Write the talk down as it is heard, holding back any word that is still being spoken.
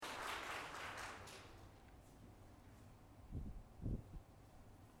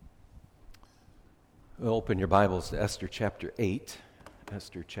Open your Bibles to Esther chapter 8.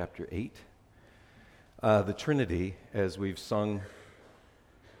 Esther chapter 8. The Trinity, as we've sung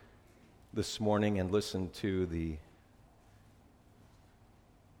this morning and listened to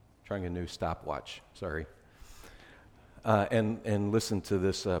trying a new stopwatch, sorry, and listened to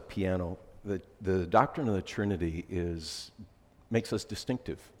this piano, the doctrine of the Trinity makes us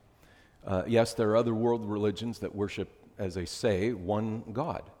distinctive. Yes, there are other world religions that worship, as they say, one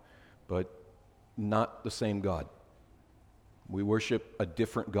God, but not the same God. We worship a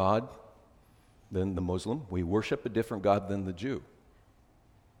different God than the Muslim. We worship a different God than the Jew.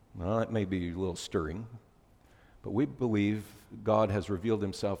 Well, that may be a little stirring, but we believe God has revealed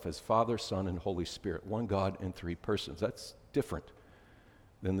himself as Father, Son, and Holy Spirit, one God in three persons. That's different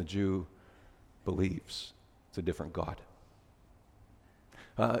than the Jew believes. It's a different God.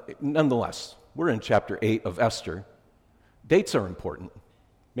 Nonetheless, we're in chapter 8 of Esther. Dates are important.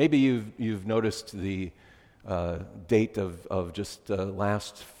 Maybe you've noticed the date of just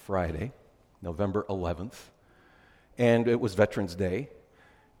last Friday, November 11th, and it was Veterans Day,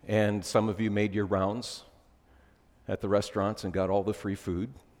 and some of you made your rounds at the restaurants and got all the free food.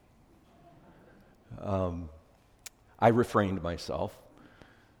 I refrained myself.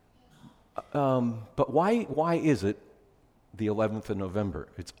 But why is it the 11th of November?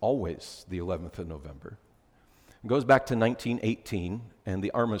 It's always the 11th of November. It goes back to 1918 and the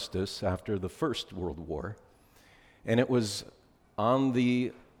armistice after the First World War. And it was on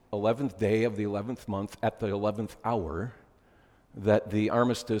the 11th day of the 11th month at the 11th hour that the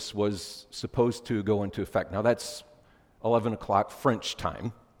armistice was supposed to go into effect. Now that's 11 o'clock French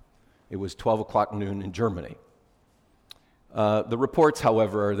time. It was 12 o'clock noon in Germany. The reports,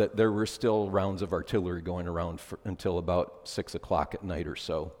 however, are that there were still rounds of artillery going around until about 6 o'clock at night or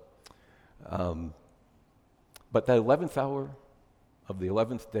so. But the 11th hour of the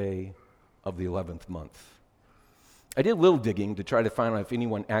 11th day of the 11th month. I did a little digging to try to find out if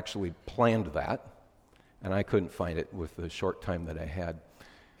anyone actually planned that, and I couldn't find it with the short time that I had.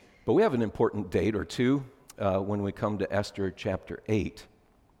 But we have an important date or two when we come to Esther chapter 8.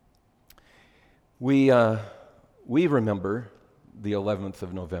 We remember the 11th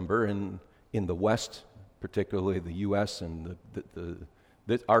of November in the West, particularly the U.S. and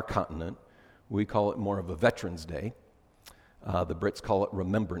our continent. We call it more of a Veterans Day. The Brits call it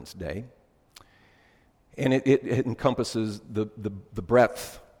Remembrance Day. And it encompasses the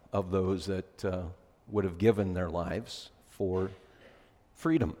breadth of those that would have given their lives for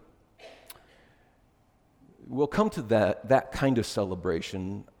freedom. We'll come to that kind of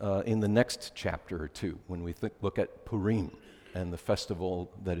celebration in the next chapter or two when we look at Purim and the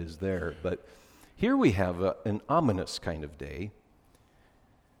festival that is there. But here we have an ominous kind of day.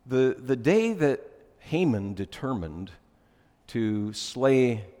 The day that Haman determined to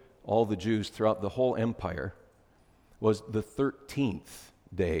slay all the Jews throughout the whole empire was the 13th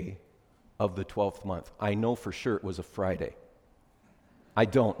day of the 12th month. I know for sure it was a Friday. I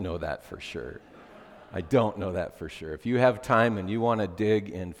don't know that for sure. If you have time and you want to dig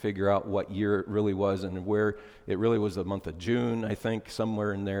and figure out what year it really was and where it really was, the month of June, I think,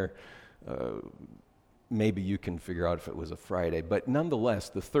 somewhere in there, maybe you can figure out if it was a Friday. But nonetheless,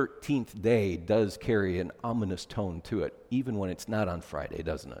 the 13th day does carry an ominous tone to it, even when it's not on Friday,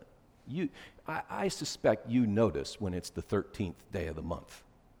 doesn't it? I suspect you notice when it's the 13th day of the month.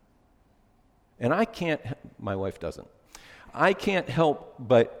 And my wife doesn't. I can't help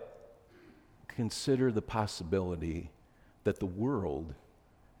but consider the possibility that the world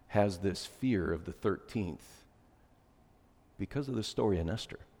has this fear of the 13th because of the story in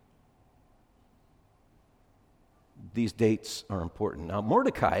Esther. These dates are important. Now,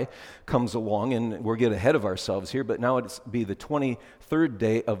 Mordecai comes along, and we'll get ahead of ourselves here, but now it's be the 23rd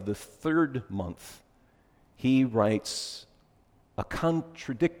day of the third month. He writes a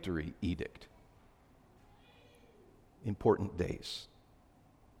contradictory edict. Important days.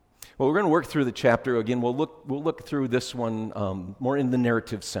 Well, we're going to work through the chapter. Again, we'll look through this one more in the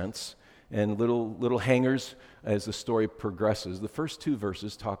narrative sense and little hangers as the story progresses. The first two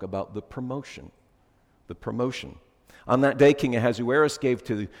verses talk about the promotion. The promotion. On that day, King Ahasuerus gave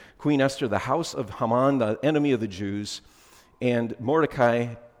to Queen Esther the house of Haman, the enemy of the Jews, and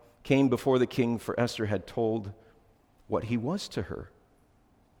Mordecai came before the king, for Esther had told what he was to her.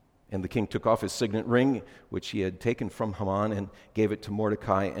 And the king took off his signet ring, which he had taken from Haman, and gave it to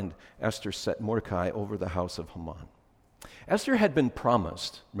Mordecai, and Esther set Mordecai over the house of Haman. Esther had been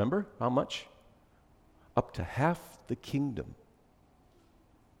promised, remember how much? Up to half the kingdom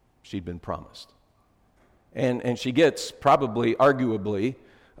she'd been promised. And she gets, probably, arguably,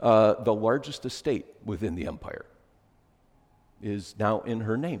 the largest estate within the empire is now in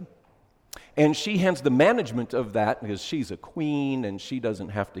her name. And she hands the management of that, because she's a queen and she doesn't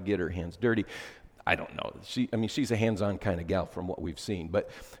have to get her hands dirty. I don't know. She's a hands-on kind of gal from what we've seen. But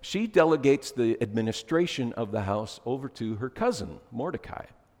she delegates the administration of the house over to her cousin, Mordecai.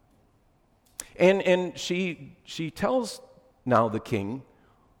 And she tells now the king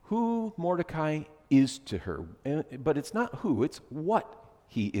who Mordecai is to her. But it's not who, it's what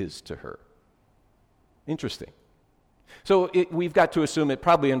he is to her. Interesting. So we've got to assume it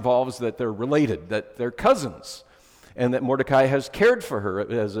probably involves that they're related, that they're cousins, and that Mordecai has cared for her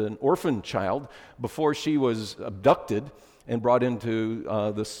as an orphan child before she was abducted and brought into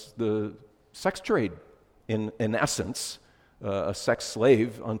the sex trade, in essence, a sex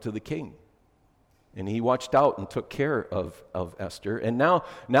slave unto the king. And he watched out and took care of Esther. And now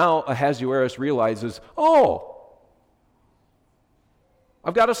Ahasuerus realizes, oh,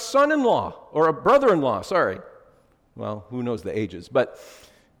 I've got a son-in-law, or a brother-in-law, sorry. Well, who knows the ages. But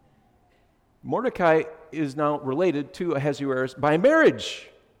Mordecai is now related to Ahasuerus by marriage.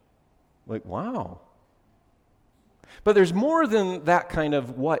 Like, wow. But there's more than that kind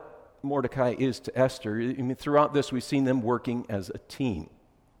of what Mordecai is to Esther. Throughout this, we've seen them working as a team.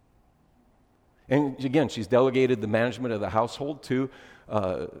 And again, she's delegated the management of the household to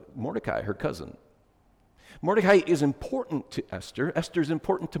Mordecai, her cousin. Mordecai is important to Esther. Esther is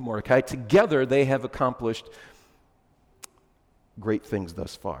important to Mordecai. Together, they have accomplished great things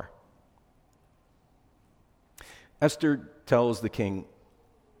thus far. Esther tells the king,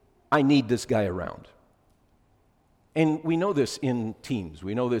 I need this guy around. And we know this in teams.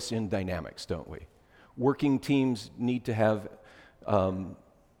 We know this in dynamics, don't we? Working teams need to have a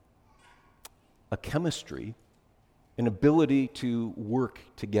chemistry, an ability to work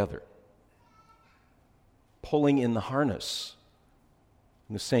together, pulling in the harness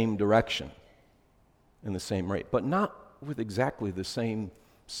in the same direction, in the same rate, but not with exactly the same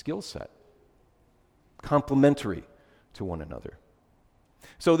skill set, complementary to one another.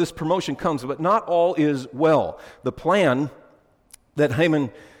 So this promotion comes, but not all is well. The plan that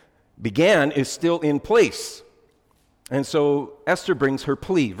Haman began is still in place. And so Esther brings her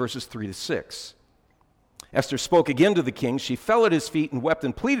plea, verses 3-6. Esther spoke again to the king. She fell at his feet and wept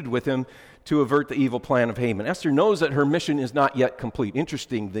and pleaded with him to avert the evil plan of Haman. Esther knows that her mission is not yet complete.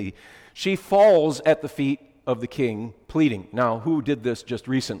 Interesting, she falls at the feet of the king pleading. Now, who did this just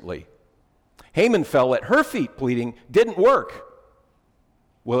recently? Haman fell at her feet pleading. Didn't work.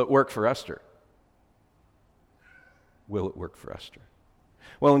 Will it work for Esther? Will it work for Esther?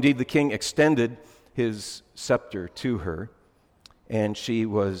 Well, indeed, the king extended his scepter to her, and she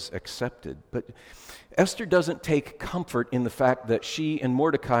was accepted. But Esther doesn't take comfort in the fact that she and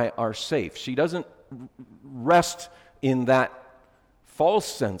Mordecai are safe. She doesn't rest in that false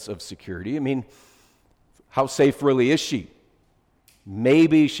sense of security. How safe really is she?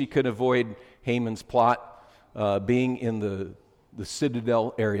 Maybe she could avoid Haman's plot being in the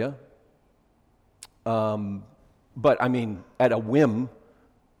citadel area. But at a whim,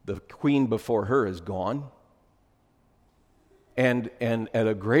 the queen before her is gone. And at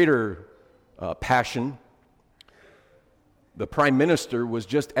a greater passion, the prime minister was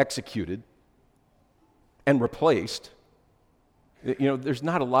just executed and replaced. There's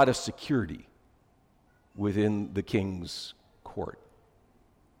not a lot of security within the king's court.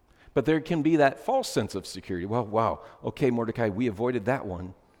 But there can be that false sense of security. Well, wow, okay, Mordecai, we avoided that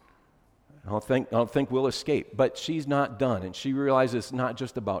one. I don't think we'll escape. But she's not done, and she realizes it's not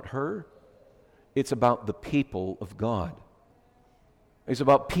just about her, it's about the people of God. It's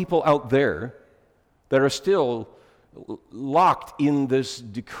about people out there that are still locked in this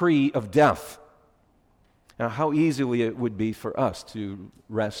decree of death. Now, how easily it would be for us to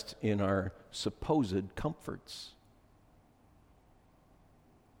rest in our supposed comforts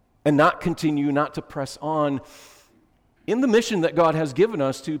and not to press on in the mission that God has given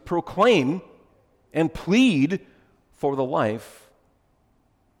us to proclaim and plead for the life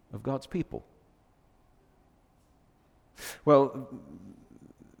of God's people. Well,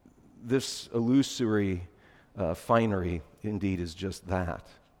 this illusory finery indeed is just that.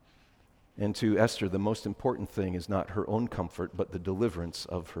 And to Esther, the most important thing is not her own comfort, but the deliverance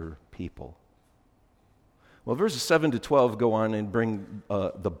of her people. Well, verses 7-12 go on and bring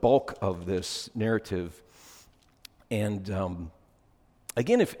the bulk of this narrative. And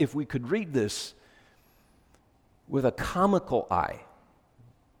again, if we could read this with a comical eye,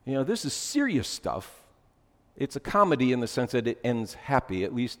 this is serious stuff. It's a comedy in the sense that it ends happy,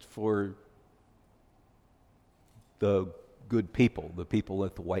 at least for the good people, the people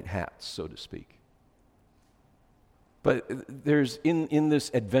with the white hats, so to speak. But there's in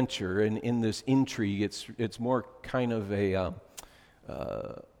this adventure and in this intrigue, it's more kind of a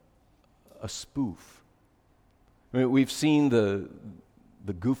a spoof. I mean, we've seen the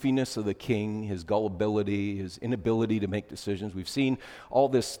goofiness of the king, his gullibility, his inability to make decisions. We've seen all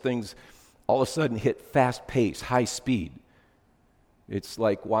these things all of a sudden hit fast pace, high speed. It's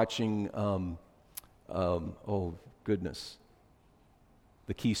like watching, oh goodness,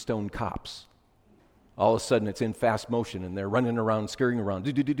 the Keystone Cops. All of a sudden it's in fast motion and they're running around, scurrying around,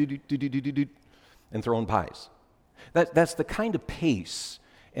 and throwing pies. That's the kind of pace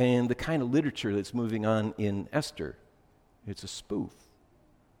and the kind of literature that's moving on in Esther. It's a spoof.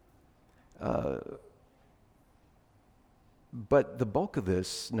 But the bulk of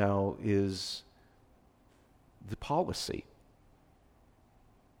this now is the policy.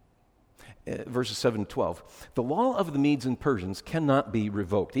 Verses 7 and 12. The law of the Medes and Persians cannot be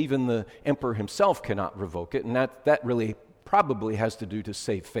revoked. Even the emperor himself cannot revoke it, and that really probably has to do to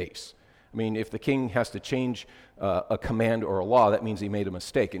save face. I mean, if the king has to change a command or a law, that means he made a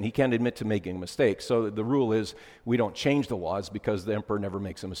mistake, and he can't admit to making a mistake. So the rule is we don't change the laws because the emperor never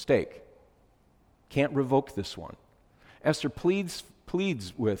makes a mistake. Can't revoke this one. Esther pleads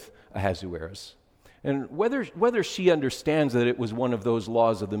with Ahasuerus. And whether she understands that it was one of those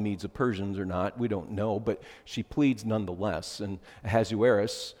laws of the Medes and Persians or not, we don't know, but she pleads nonetheless. And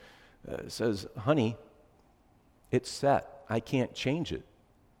Ahasuerus says, honey, it's set. I can't change it.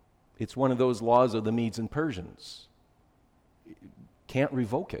 It's one of those laws of the Medes and Persians. Can't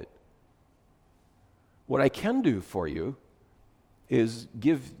revoke it. What I can do for you is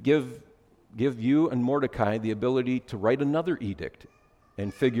give you and Mordecai the ability to write another edict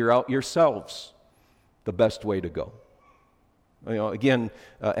and figure out yourselves the best way to go. You know, again,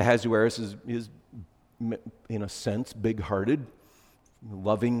 Ahasuerus is in a sense big-hearted,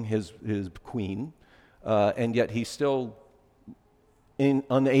 loving his queen, and yet he's still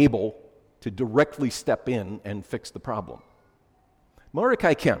unable to directly step in and fix the problem.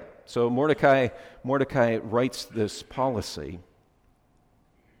 Mordecai can. So Mordecai writes this policy.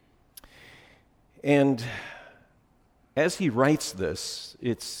 And as he writes this,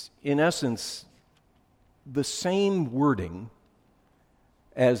 it's in essence the same wording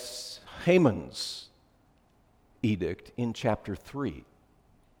as Haman's edict in chapter 3.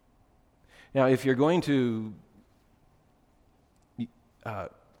 Now, if you're going to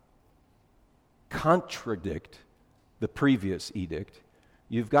contradict the previous edict,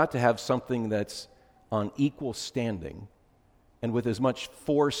 you've got to have something that's on equal standing and with as much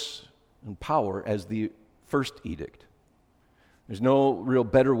force and power as the first edict. There's no real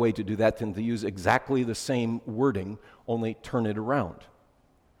better way to do that than to use exactly the same wording, only turn it around.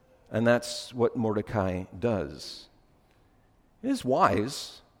 And that's what Mordecai does. It is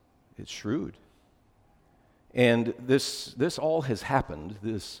wise. It's shrewd. And this all has happened.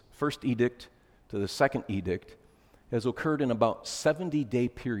 This first edict to the second edict has occurred in about 70-day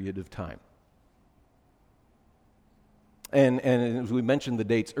period of time. And as we mentioned the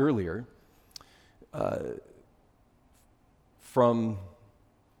dates earlier, from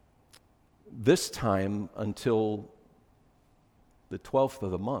this time until the 12th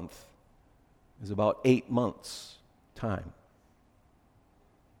of the month is about 8 months' time.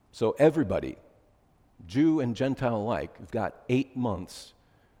 So everybody, Jew and Gentile alike, have got 8 months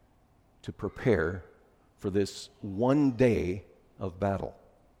to prepare for this one day of battle.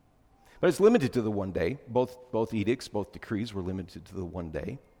 But it's limited to the one day. Both edicts, both decrees were limited to the one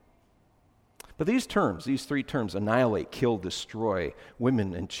day. But these three terms, annihilate, kill, destroy,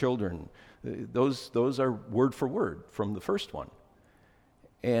 women and children, those are word for word from the first one.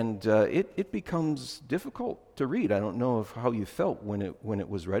 And it becomes difficult to read. I don't know how you felt when it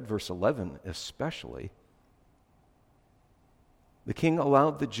was read, verse 11 especially. The king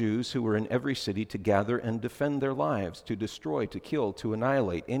allowed the Jews who were in every city to gather and defend their lives, to destroy, to kill, to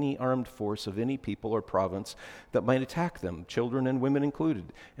annihilate any armed force of any people or province that might attack them, children and women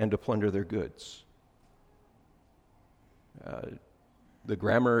included, and to plunder their goods. The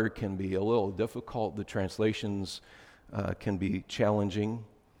grammar can be a little difficult. The translations can be challenging.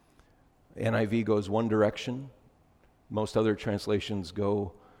 NIV goes one direction. Most other translations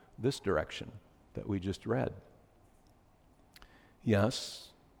go this direction that we just read. Yes,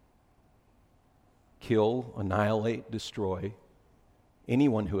 kill, annihilate, destroy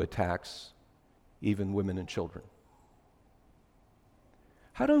anyone who attacks, even women and children.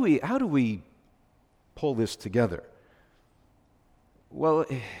 How do we pull this together? Well,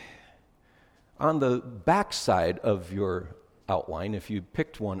 on the backside of your outline, if you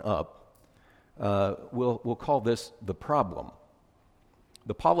picked one up, we'll call this the problem.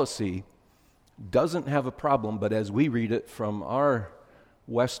 The policy doesn't have a problem, but as we read it from our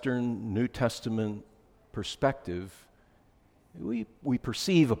Western New Testament perspective, we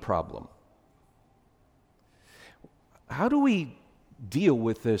perceive a problem. how do we deal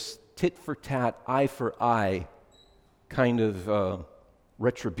with this tit for tat, eye for eye kind of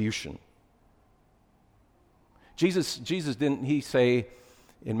retribution? Jesus didn't he say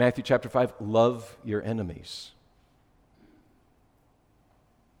in Matthew chapter 5, love your enemies?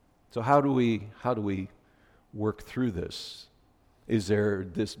 So how do we work through this? Is there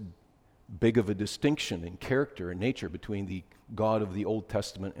this big of a distinction in character and nature between the God of the Old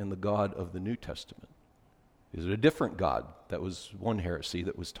Testament and the God of the New Testament? Is it a different God? That was one heresy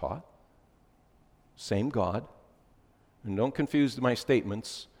that was taught. Same God. And don't confuse my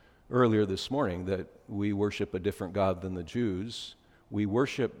statements earlier this morning that we worship a different God than the Jews. We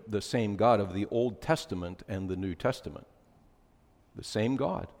worship the same God of the Old Testament and the New Testament. The same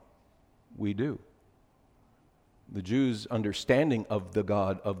God. We do. The Jews' understanding of the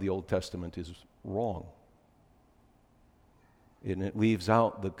God of the Old Testament is wrong. And it leaves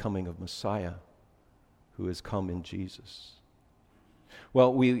out the coming of Messiah, who has come in Jesus.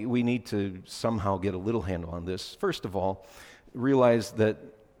 Well, we need to somehow get a little handle on this. First of all, realize that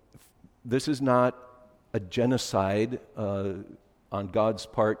this is not a genocide on God's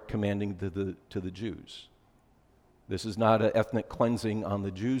part commanding to the Jews. This is not an ethnic cleansing on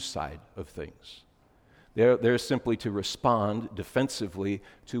the Jews' side of things. They're simply to respond defensively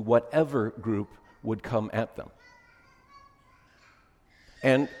to whatever group would come at them.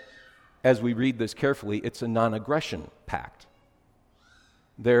 And as we read this carefully, it's a non-aggression pact.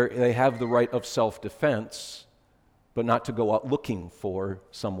 They have the right of self-defense, but not to go out looking for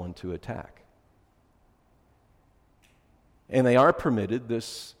someone to attack. And they are permitted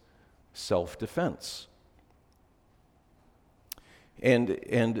this self-defense.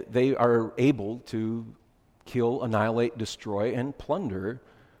 And they are able to kill, annihilate, destroy, and plunder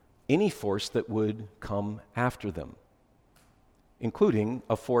any force that would come after them, including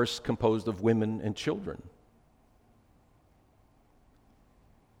a force composed of women and children.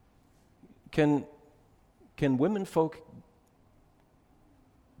 Can women folk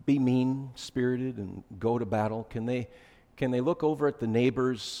be mean-spirited and go to battle? Can they look over at the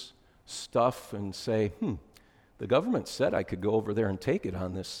neighbor's stuff and say, the government said I could go over there and take it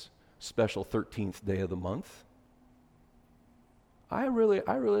on this special 13th day of the month. I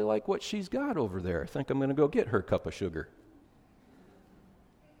really like what she's got over there. I think I'm going to go get her cup of sugar.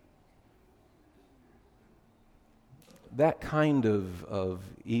 That kind of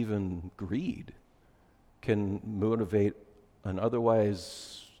even greed can motivate an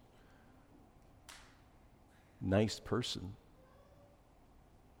otherwise nice person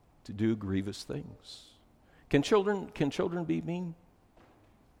to do grievous things. Can children be mean?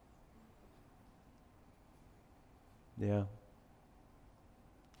 Yeah.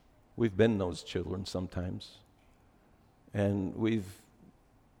 We've been those children sometimes. And we've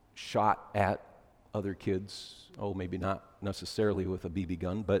shot at other kids. Oh, maybe not necessarily with a BB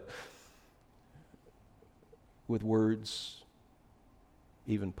gun, but with words,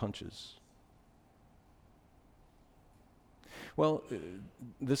 even punches. Well,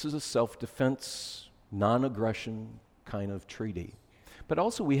 this is a self-defense, non-aggression kind of treaty. But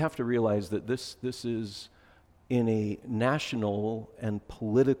also we have to realize that this is in a national and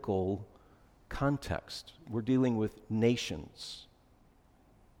political context. We're dealing with nations.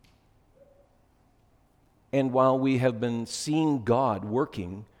 And while we have been seeing God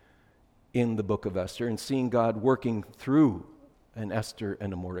working in the book of Esther and seeing God working through an Esther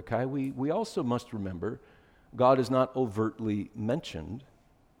and a Mordecai, we also must remember God is not overtly mentioned.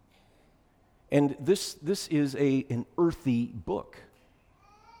 And this is an earthy book.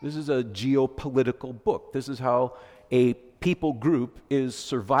 This is a geopolitical book. This is how a people group is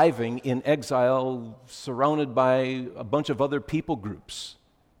surviving in exile, surrounded by a bunch of other people groups.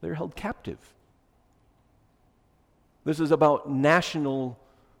 They're held captive. This is about national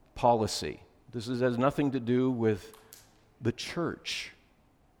policy. This has nothing to do with the church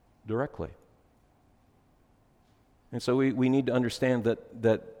directly. And so we need to understand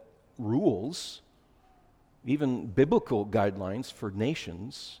that rules, even biblical guidelines for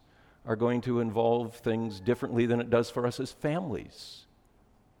nations, are going to involve things differently than it does for us as families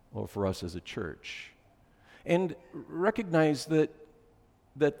or for us as a church. And recognize that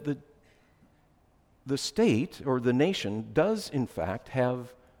the state or the nation does in fact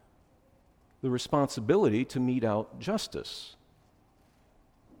have the responsibility to mete out justice.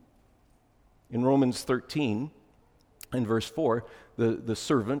 In Romans 13 and verse 4, the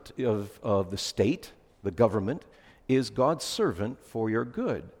servant of the state, the government, is God's servant for your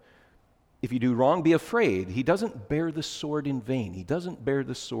good. If you do wrong, be afraid. He doesn't bear the sword in vain. He doesn't bear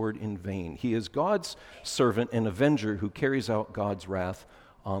the sword in vain. He is God's servant and avenger who carries out God's wrath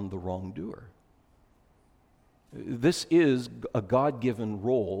on the wrongdoer. This is a God-given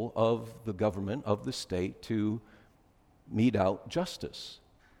role of the government, of the state, to mete out justice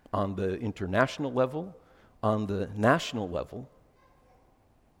on the international level, on the national level.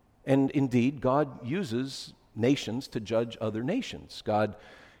 And indeed, God uses nations to judge other nations. God,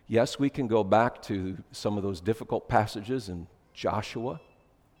 yes, we can go back to some of those difficult passages in Joshua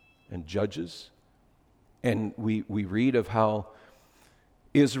and Judges, and we read of how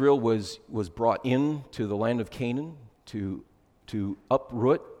Israel was brought into the land of Canaan to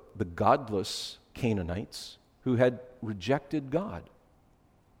uproot the godless Canaanites who had rejected God.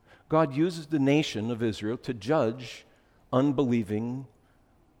 God uses the nation of Israel to judge unbelieving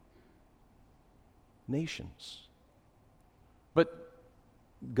nations. But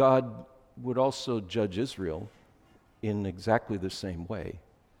God would also judge Israel in exactly the same way.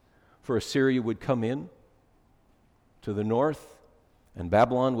 For Assyria would come in to the north, and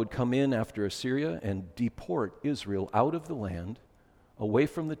Babylon would come in after Assyria and deport Israel out of the land, away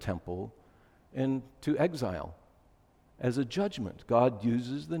from the temple, and to exile. As a judgment, God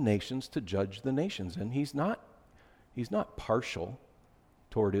uses the nations to judge the nations, and He's not partial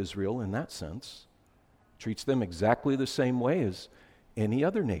toward Israel in that sense. Treats them exactly the same way as any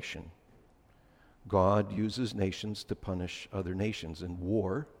other nation. God uses nations to punish other nations, and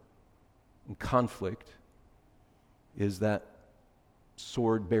war and conflict is that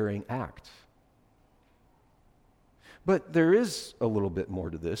sword-bearing act. But there is a little bit more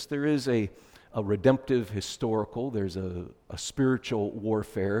to this. There is a redemptive historical, there's a spiritual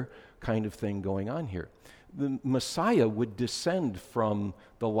warfare kind of thing going on here. The Messiah would descend from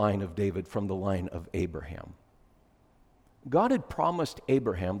the line of David, from the line of Abraham. God had promised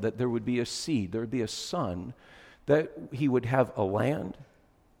Abraham that there would be a seed, there would be a son, that he would have a land,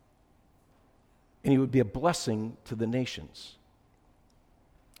 and he would be a blessing to the nations.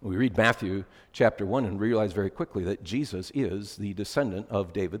 We read Matthew chapter 1 and realize very quickly that Jesus is the descendant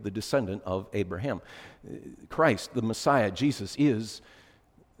of David, the descendant of Abraham. Christ, the Messiah, Jesus, is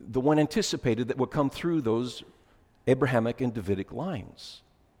the one anticipated that would come through those Abrahamic and Davidic lines.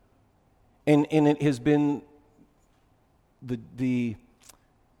 And it has been the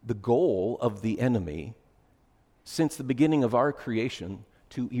goal of the enemy since the beginning of our creation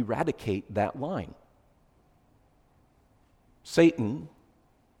to eradicate that line. Satan,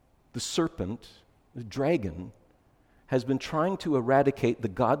 the serpent, the dragon, has been trying to eradicate the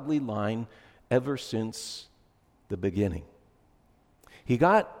godly line ever since the beginning. He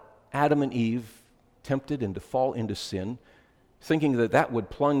got Adam and Eve tempted and to fall into sin, thinking that would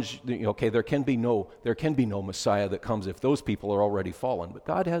plunge, okay, there can be no Messiah that comes if those people are already fallen. But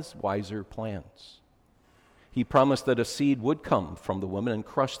God has wiser plans. He promised that a seed would come from the woman and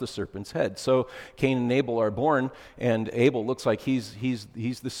crush the serpent's head. So Cain and Abel are born, and Abel looks like he's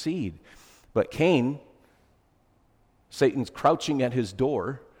the seed. But Cain, Satan's crouching at his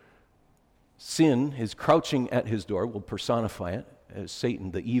door. Sin is crouching at his door. We'll personify it as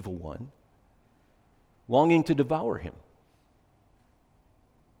Satan, the evil one, longing to devour him.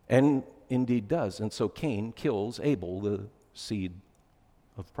 And indeed does. And so Cain kills Abel, the seed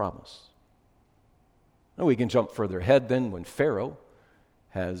of promise. Now we can jump further ahead then when Pharaoh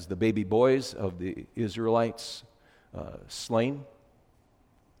has the baby boys of the Israelites slain,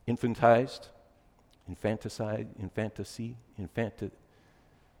 infantized,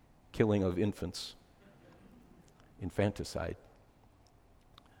 killing of infants, infanticide.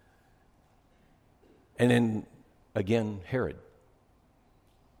 And then again Herod.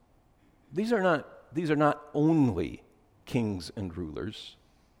 These are not only kings and rulers.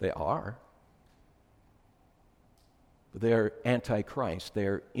 They are. But they are antichrist. They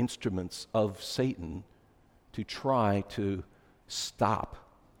are instruments of Satan to try to stop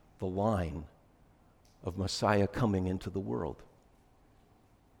the line of Messiah coming into the world.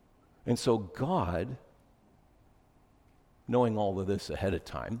 And so God, knowing all of this ahead of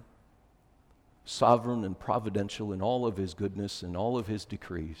time, sovereign and providential in all of his goodness and all of his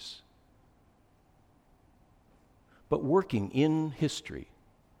decrees, but working in history,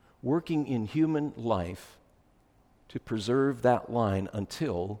 working in human life to preserve that line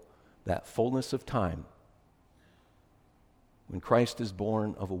until that fullness of time when Christ is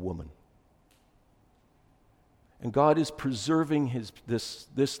born of a woman. And God is preserving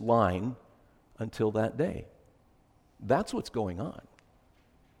this line until that day. That's what's going on.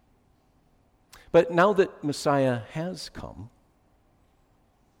 But now that Messiah has come,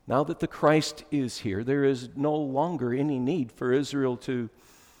 now that the Christ is here, there is no longer any need for Israel to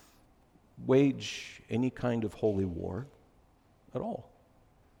wage any kind of holy war at all.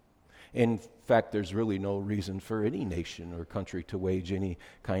 In fact, there's really no reason for any nation or country to wage any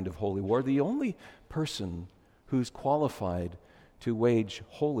kind of holy war. The only person who's qualified to wage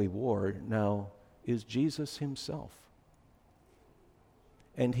holy war now is Jesus himself.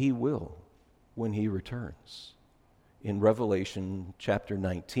 And he will when he returns. In Revelation chapter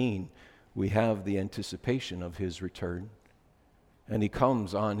 19, we have the anticipation of his return. And he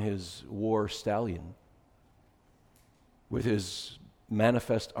comes on his war stallion with his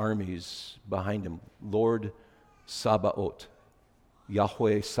manifest armies behind him. Lord Sabaoth,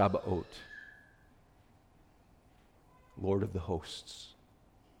 Yahweh Sabaoth, Lord of the hosts.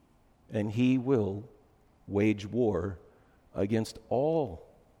 And he will wage war against all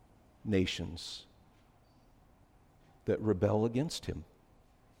nations that rebel against him.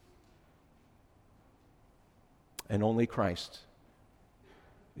 And only Christ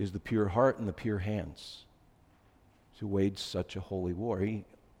is the pure heart and the pure hands to wage such a holy war. He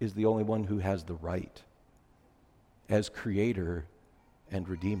is the only one who has the right as creator and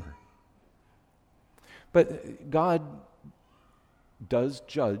redeemer. But God does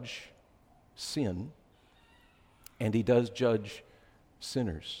judge sin, and he does judge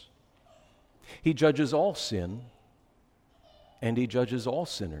sinners. He judges all sin, and he judges all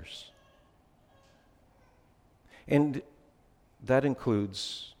sinners. And that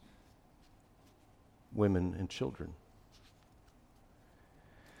includes women and children.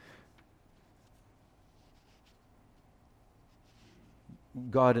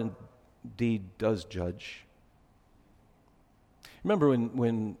 God indeed does judge. Remember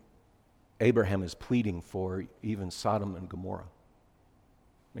when Abraham is pleading for even Sodom and Gomorrah.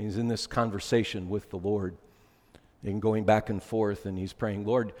 I mean, he's in this conversation with the Lord and going back and forth, and he's praying,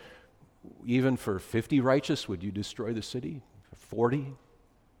 Lord, even for 50 righteous, would you destroy the city? For 40?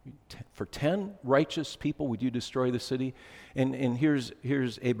 For 10 righteous people, would you destroy the city? And here's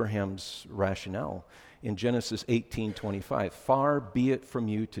Abraham's rationale. In Genesis 18:25, far be it from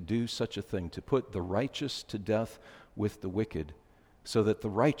you to do such a thing, to put the righteous to death with the wicked, so that the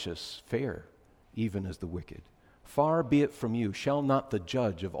righteous fare even as the wicked. Far be it from you, shall not the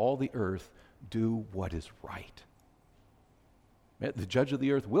judge of all the earth do what is right? The judge of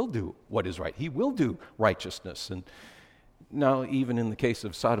the earth will do what is right. He will do righteousness. And now, even in the case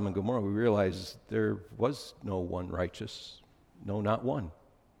of Sodom and Gomorrah, we realize there was no one righteous. No, not one.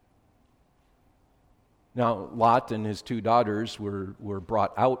 Now, Lot and his 2 daughters were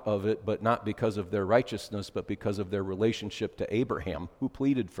brought out of it, but not because of their righteousness, but because of their relationship to Abraham, who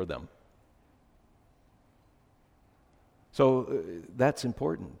pleaded for them. So that's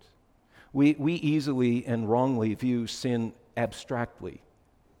important. We easily and wrongly view sin abstractly.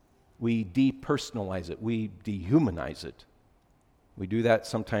 We depersonalize it. We dehumanize it. We do that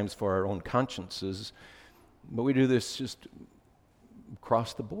sometimes for our own consciences, but we do this just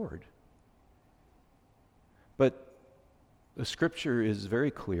across the board. But the Scripture is very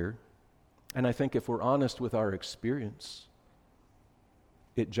clear, and I think if we're honest with our experience,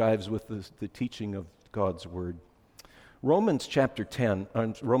 it jives with the teaching of God's Word. Romans chapter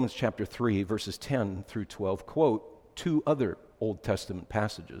 3, verses 10 through 12, quote 2 other Old Testament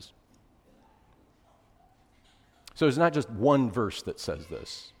passages. So it's not just one verse that says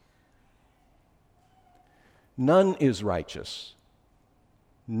this. None is righteous.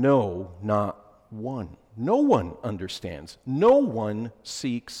 No, not one. No one understands. No one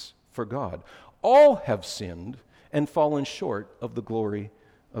seeks for God. All have sinned and fallen short of the glory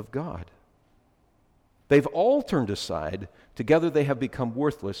of God. They've all turned aside. Together they have become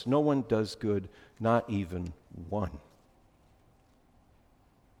worthless. No one does good, not even one.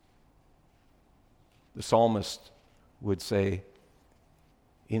 The psalmist would say,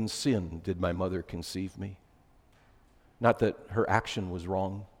 in sin did my mother conceive me. Not that her action was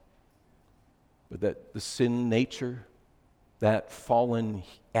wrong, but that the sin nature, that fallen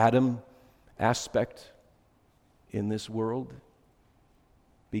Adam aspect in this world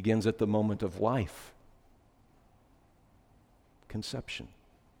begins at the moment of life, conception.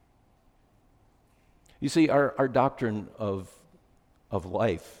 You see, our doctrine of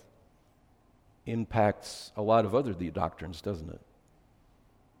life impacts a lot of other doctrines, doesn't it?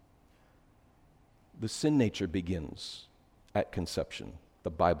 The sin nature begins at conception. The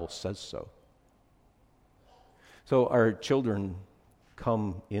Bible says so. So our children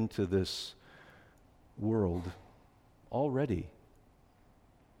come into this world already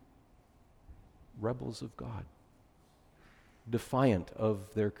rebels of God, defiant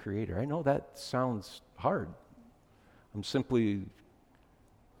of their Creator. I know that sounds hard. I'm simply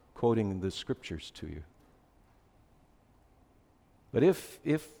quoting the Scriptures to you. But if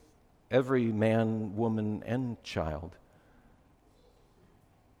every man, woman, and child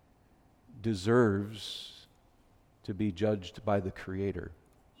deserves to be judged by the Creator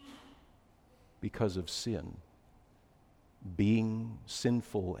because of sin, being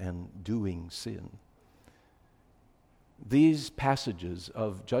sinful and doing sin. These passages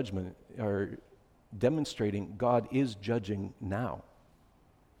of judgment are demonstrating God is judging now.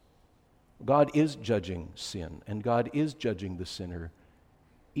 God is judging sin, and God is judging the sinner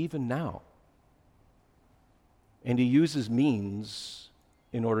even now. And he uses means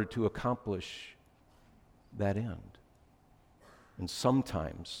in order to accomplish that end. And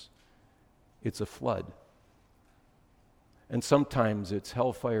sometimes it's a flood. And sometimes it's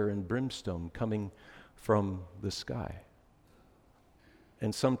hellfire and brimstone coming from the sky.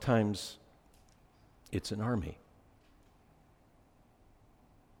 And sometimes it's an army.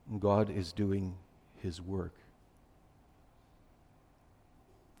 And God is doing his work.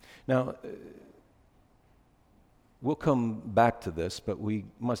 Now, we'll come back to this, but we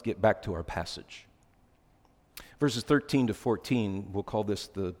must get back to our passage. Verses 13 to 14, we'll call this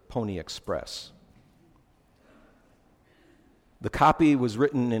the Pony Express. The copy was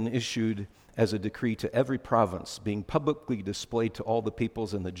written and issued as a decree to every province, being publicly displayed to all the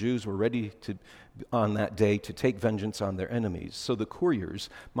peoples, and the Jews were ready on that day to take vengeance on their enemies. So the couriers,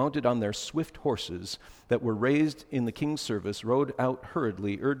 mounted on their swift horses that were raised in the king's service, rode out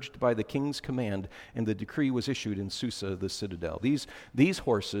hurriedly, urged by the king's command, and the decree was issued in Susa, the citadel. These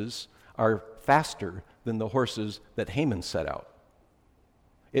horses are faster than the horses that Haman set out.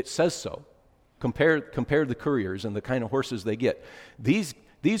 It says so. Compare the couriers and the kind of horses they get. These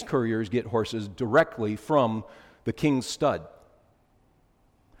couriers get horses directly from the king's stud.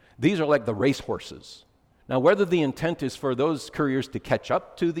 These are like the race horses. Now, whether the intent is for those couriers to catch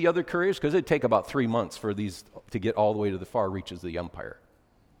up to the other couriers, because it'd take about 3 months for these to get all the way to the far reaches of the empire.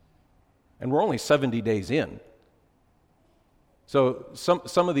 And we're only 70 days in. So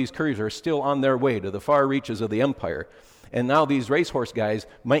some of these couriers are still on their way to the far reaches of the empire. And now these racehorse guys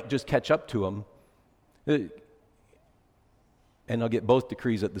might just catch up to them, and they'll get both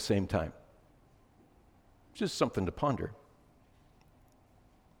decrees at the same time. Just something to ponder.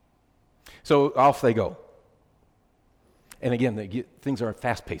 So off they go. And again, things are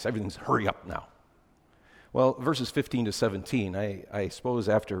fast-paced. Everything's hurry up now. Well, verses 15 to 17, I suppose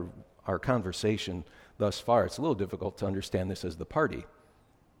after our conversation thus far, it's a little difficult to understand this as the party.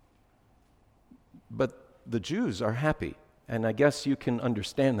 But the Jews are happy, and I guess you can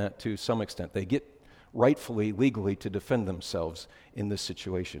understand that to some extent. They get rightfully, legally, to defend themselves in this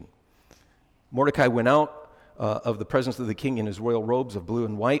situation. Mordecai went out of the presence of the king in his royal robes of blue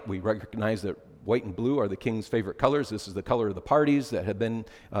and white. We recognize that white and blue are the king's favorite colors. This is the color of the parties that have been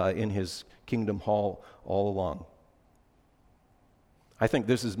in his kingdom hall all along. I think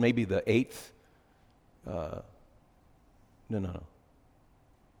this is maybe the 8th. No.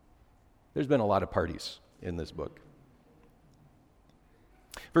 There's been a lot of parties in this book.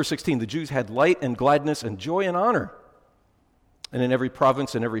 Verse 16, the Jews had light and gladness and joy and honor. And in every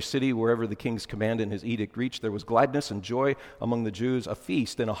province and every city, wherever the king's command and his edict reached, there was gladness and joy among the Jews, a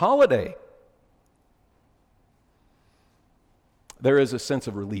feast and a holiday. There is a sense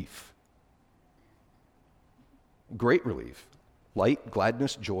of relief. Great relief. Light,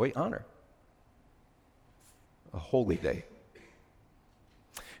 gladness, joy, honor. A holy day.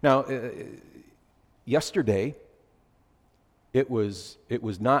 Now, yesterday, it was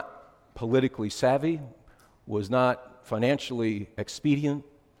not politically savvy, was not financially expedient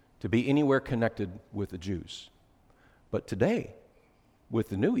to be anywhere connected with the Jews. But today, with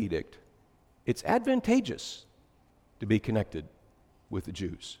the new edict, it's advantageous to be connected with the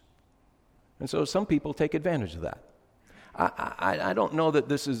Jews. And so some people take advantage of that. I don't know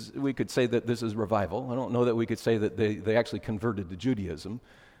that we could say that this is revival. I don't know that we could say that they actually converted to Judaism.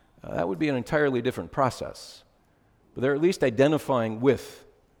 That would be an entirely different process. But they're at least identifying with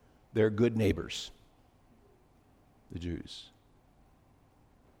their good neighbors, the Jews.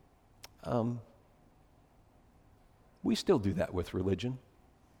 We still do that with religion.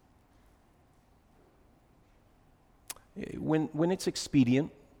 When it's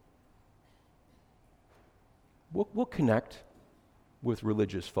expedient, we'll connect with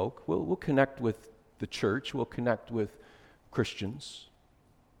religious folk. We'll connect with the church. We'll connect with Christians.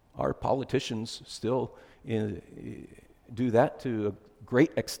 Our politicians still do that to a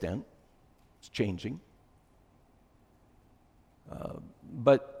great extent. It's changing.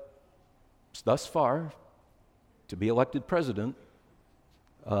 But thus far, to be elected president,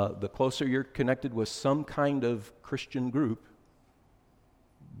 the closer you're connected with some kind of Christian group,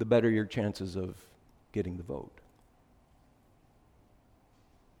 the better your chances of getting the vote.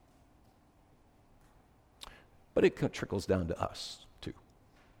 But it trickles down to us, too.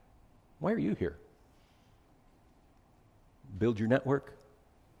 Why are you here? Build your network?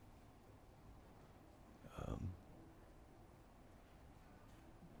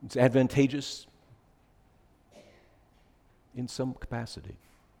 It's advantageous in some capacity.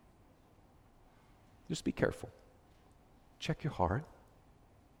 Just be careful. Check your heart.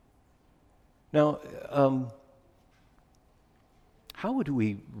 Now, how would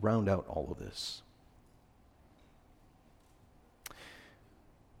we round out all of this?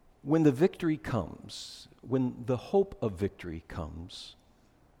 When the victory comes, when the hope of victory comes,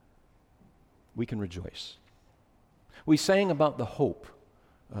 we can rejoice. We sang about the hope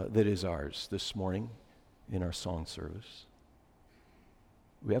that is ours this morning in our song service.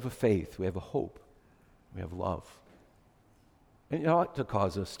 We have a faith, we have a hope, we have love. And it ought to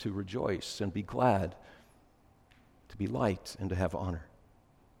cause us to rejoice and be glad, to be light and to have honor.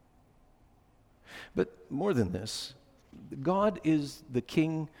 But more than this, God is the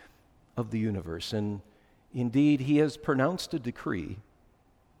King of the universe, and indeed He has pronounced a decree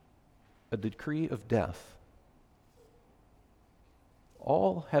of death.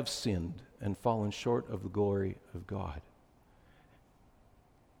 All have sinned and fallen short of the glory of God.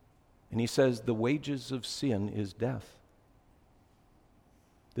 And He says the wages of sin is death.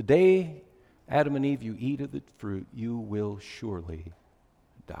 The day, Adam and Eve, you eat of the fruit, you will surely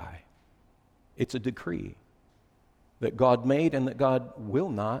die. It's a decree that God made and that God will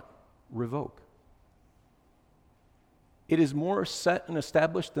not revoke. It is more set and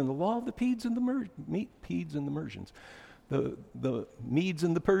established than the law of the Medes and the Persians. The Medes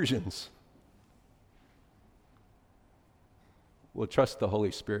and the Persians. We'll trust the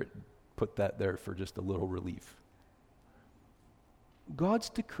Holy Spirit put that there for just a little relief. God's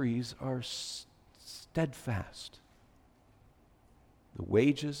decrees are steadfast. The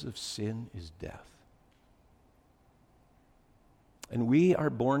wages of sin is death. And we are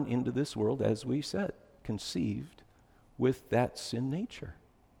born into this world, as we said, conceived with that sin nature.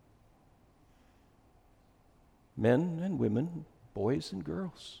 Men and women, boys and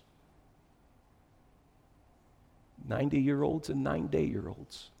girls. 90-year-olds and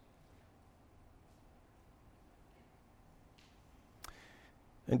 9-day-year-olds.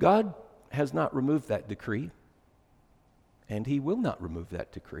 And God has not removed that decree, and He will not remove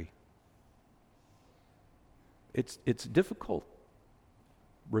that decree. It's difficult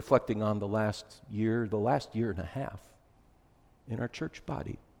reflecting on the last year and a half in our church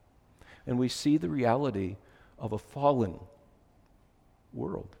body. And we see the reality of a fallen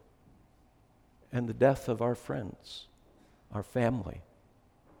world and the death of our friends, our family,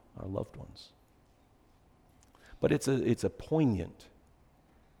 our loved ones. But it's a poignant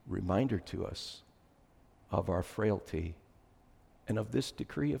reminder to us of our frailty and of this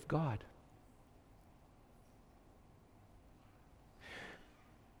decree of God.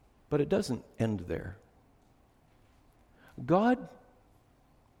 But it doesn't end there. God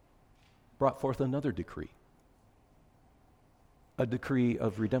brought forth another decree, a decree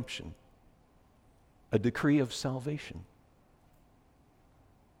of redemption, a decree of salvation.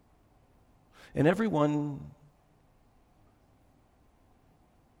 And everyone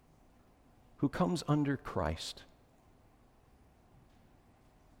who comes under Christ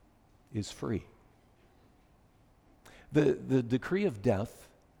is free. The decree of death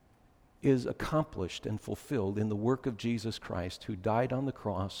is accomplished and fulfilled in the work of Jesus Christ, who died on the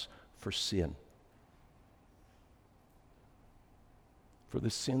cross for sin, for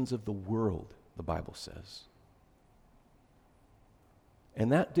the sins of the world, the Bible says.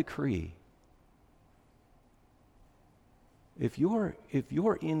 And that decree, if you're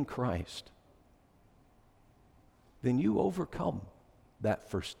in Christ, then you overcome that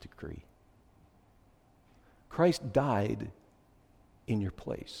first decree. Christ died in your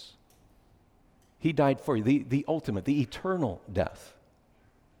place. He died for you, the ultimate, the eternal death,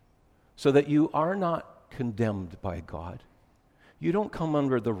 so that you are not condemned by God. You don't come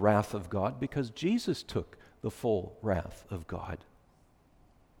under the wrath of God because Jesus took the full wrath of God.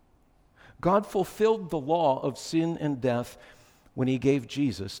 God fulfilled the law of sin and death when He gave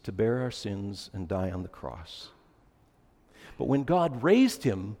Jesus to bear our sins and die on the cross. But when God raised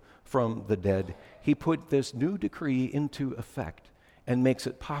Him from the dead, He put this new decree into effect and makes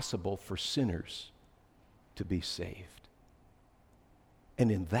it possible for sinners to be saved.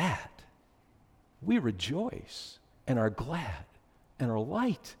 And in that, we rejoice and are glad and are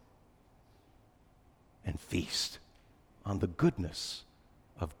light and feast on the goodness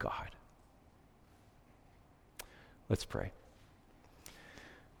of God. Let's pray.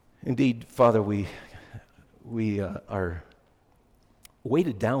 Indeed, Father, we are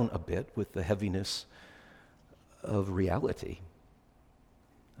weighted down a bit with the heaviness of reality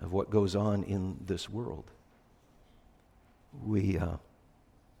of what goes on in this world. We're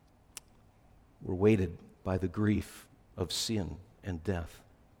weighted by the grief of sin and death.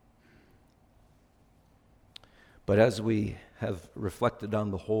 But as we have reflected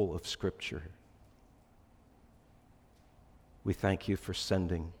on the whole of Scripture, we thank you for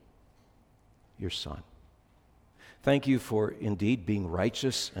sending your Son. Thank you for indeed being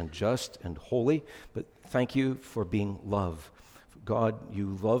righteous and just and holy, but thank you for being love. God,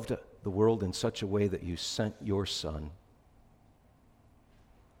 you loved the world in such a way that you sent your Son,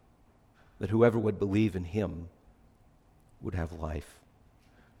 that whoever would believe in him would have life.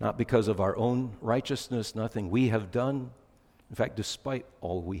 Not because of our own righteousness, nothing we have done. In fact, despite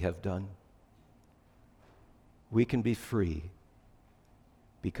all we have done, we can be free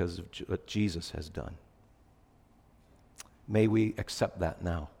because of what Jesus has done. May we accept that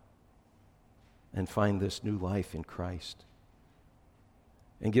now and find this new life in Christ.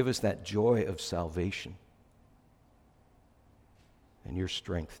 And give us that joy of salvation and your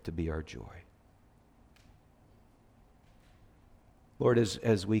strength to be our joy. Lord,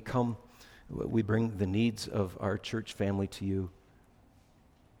 as we come, we bring the needs of our church family to you.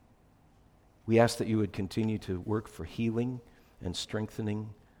 We ask that you would continue to work for healing and strengthening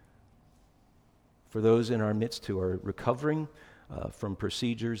for those in our midst who are recovering from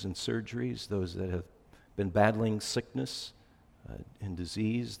procedures and surgeries, those that have been battling sickness and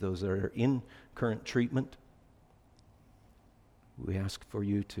disease, those that are in current treatment. We ask for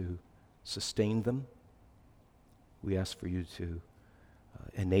you to sustain them. We ask for you to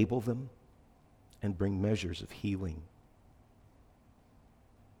enable them and bring measures of healing.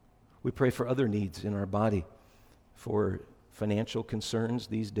 We pray for other needs in our body, for financial concerns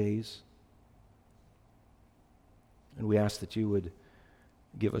these days. And we ask that you would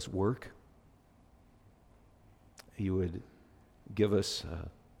give us work. You would give us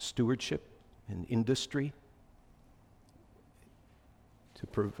stewardship in industry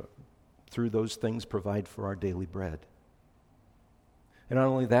to through those things provide for our daily bread. And not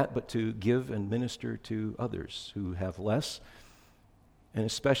only that, but to give and minister to others who have less, and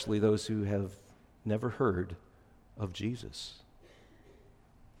especially those who have never heard of Jesus.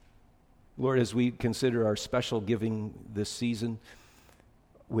 Lord, as we consider our special giving this season,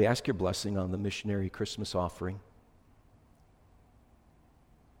 we ask your blessing on the missionary Christmas offering.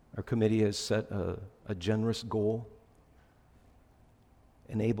 Our committee has set a generous goal.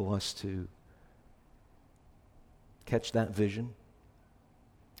 Enable us to catch that vision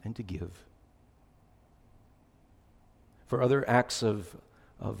and to give. For other acts of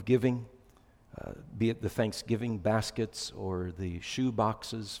giving, be it the Thanksgiving baskets or the shoe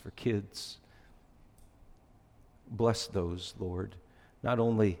boxes for kids, bless those, Lord, not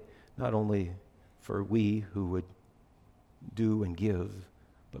only for we who would do and give,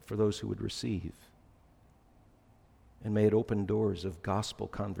 but for those who would receive. And may it open doors of gospel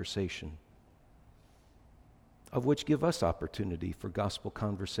conversation, of which give us opportunity for gospel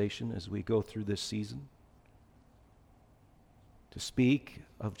conversation as we go through this season, to speak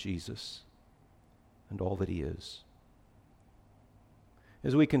of Jesus and all that he is.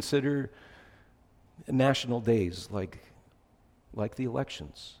 As we consider national days like the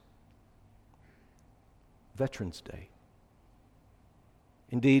elections, Veterans Day.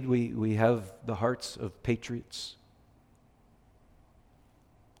 Indeed, we have the hearts of patriots.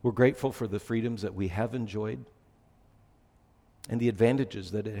 We're grateful for the freedoms that we have enjoyed and the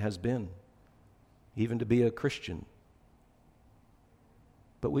advantages that it has been, even to be a Christian.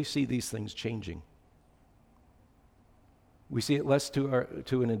 But we see these things changing. We see it less to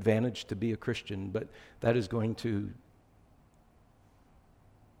an advantage to be a Christian, but that is going to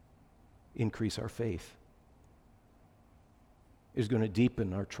increase our faith, is going to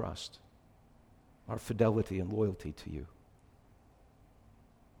deepen our trust, our fidelity and loyalty to you,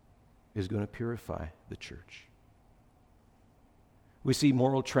 is going to purify the church. We see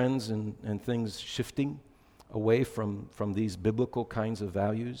moral trends and things shifting away from these biblical kinds of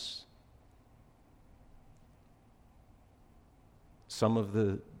values. Some of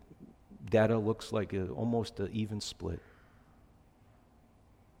the data looks like almost an even split.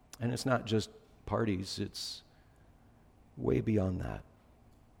 And it's not just parties, it's way beyond that.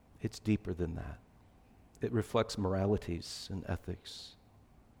 It's deeper than that. It reflects moralities and ethics.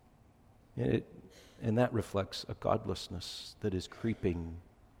 And that reflects a godlessness that is creeping.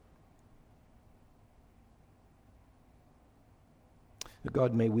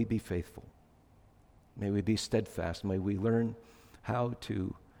 God, may we be faithful. May we be steadfast. May we learn how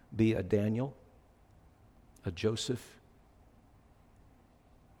to be a Daniel, a Joseph,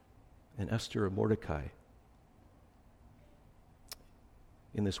 an Esther, a Mordecai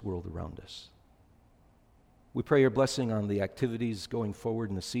in this world around us. We pray your blessing on the activities going forward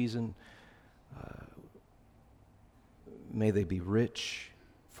in the season. May they be rich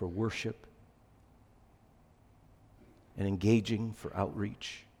for worship. and engaging for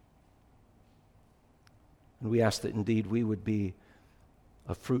outreach. And we ask that indeed we would be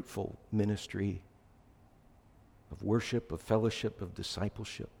a fruitful ministry of worship, of fellowship, of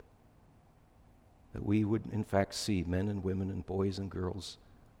discipleship. That we would in fact see men and women and boys and girls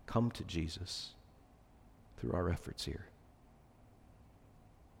come to Jesus through our efforts here.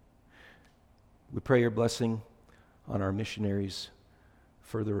 We pray your blessing on our missionaries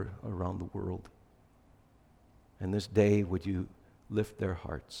further around the world. And this day, would you lift their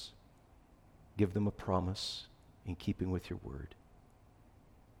hearts, give them a promise in keeping with your word.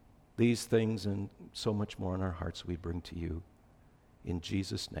 These things and so much more in our hearts we bring to you. In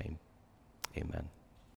Jesus' name, amen.